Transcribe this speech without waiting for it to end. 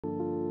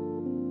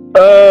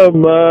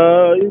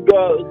Man, you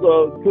got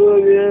some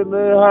cookie in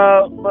the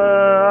house, man.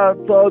 I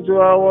told you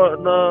I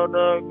want none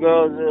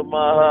girls in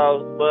my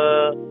house,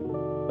 man.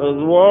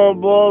 There's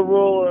one more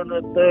rule in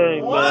the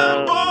thing,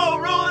 man.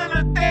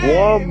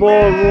 One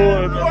more rule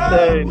in the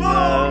thing,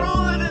 man.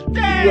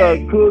 You got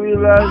cookie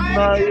last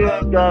night, you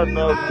ain't got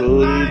no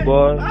cookie,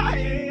 boy.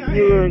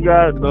 You ain't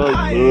got no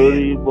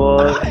cookie,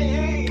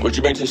 boy. What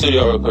you bring to the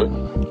studio real quick?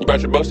 You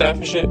brought your book staff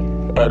and shit?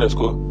 Alright, that's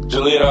cool.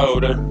 Just leave it out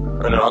over there,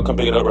 and then I'll come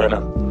pick it up right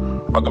now.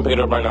 I'll come pick it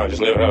up right now,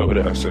 just leave it out over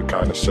there. That's the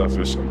kind of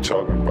selfish I'm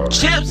talking about.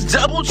 Chips,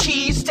 double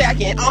cheese,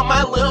 stacking on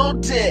my little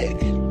dick.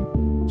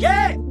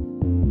 Yeah!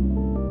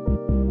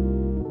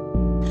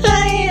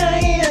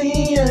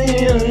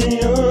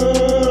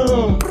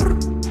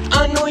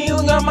 I know you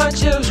got my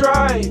chips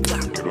right.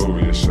 Get over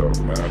yourself,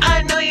 man.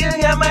 I know you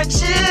got my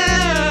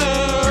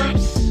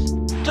chips.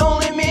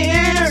 Don't leave me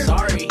here.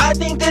 Sorry. I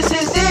think this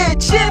is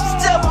it.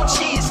 Chips, double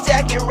cheese,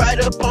 stacking right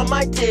up on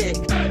my dick.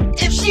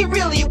 If she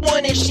really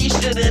wanted, she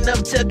shouldn't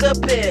have took a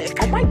pic.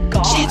 Oh my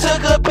god. She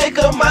took a pic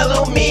of my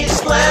little meat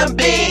slam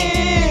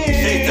bean.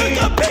 She took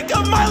a pic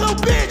of my little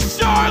bitch,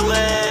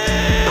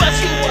 Charlotte.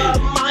 Bust you up,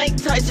 Mike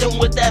Tyson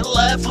with that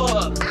left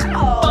hook.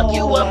 Ow. Fuck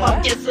you up,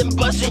 I'm guessing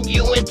busting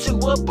you into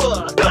a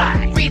book.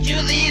 Read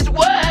you these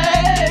words.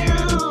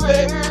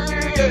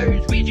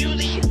 Read you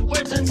these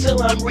words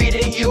until I'm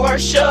reading you are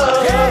shook.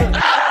 Oh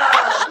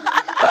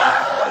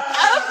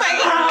my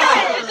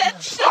god,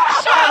 that's so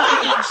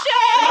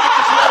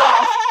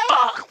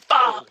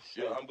fuck.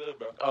 Yeah, I'm good,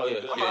 bro. Oh,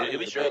 yeah,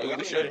 we straight.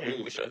 We straight.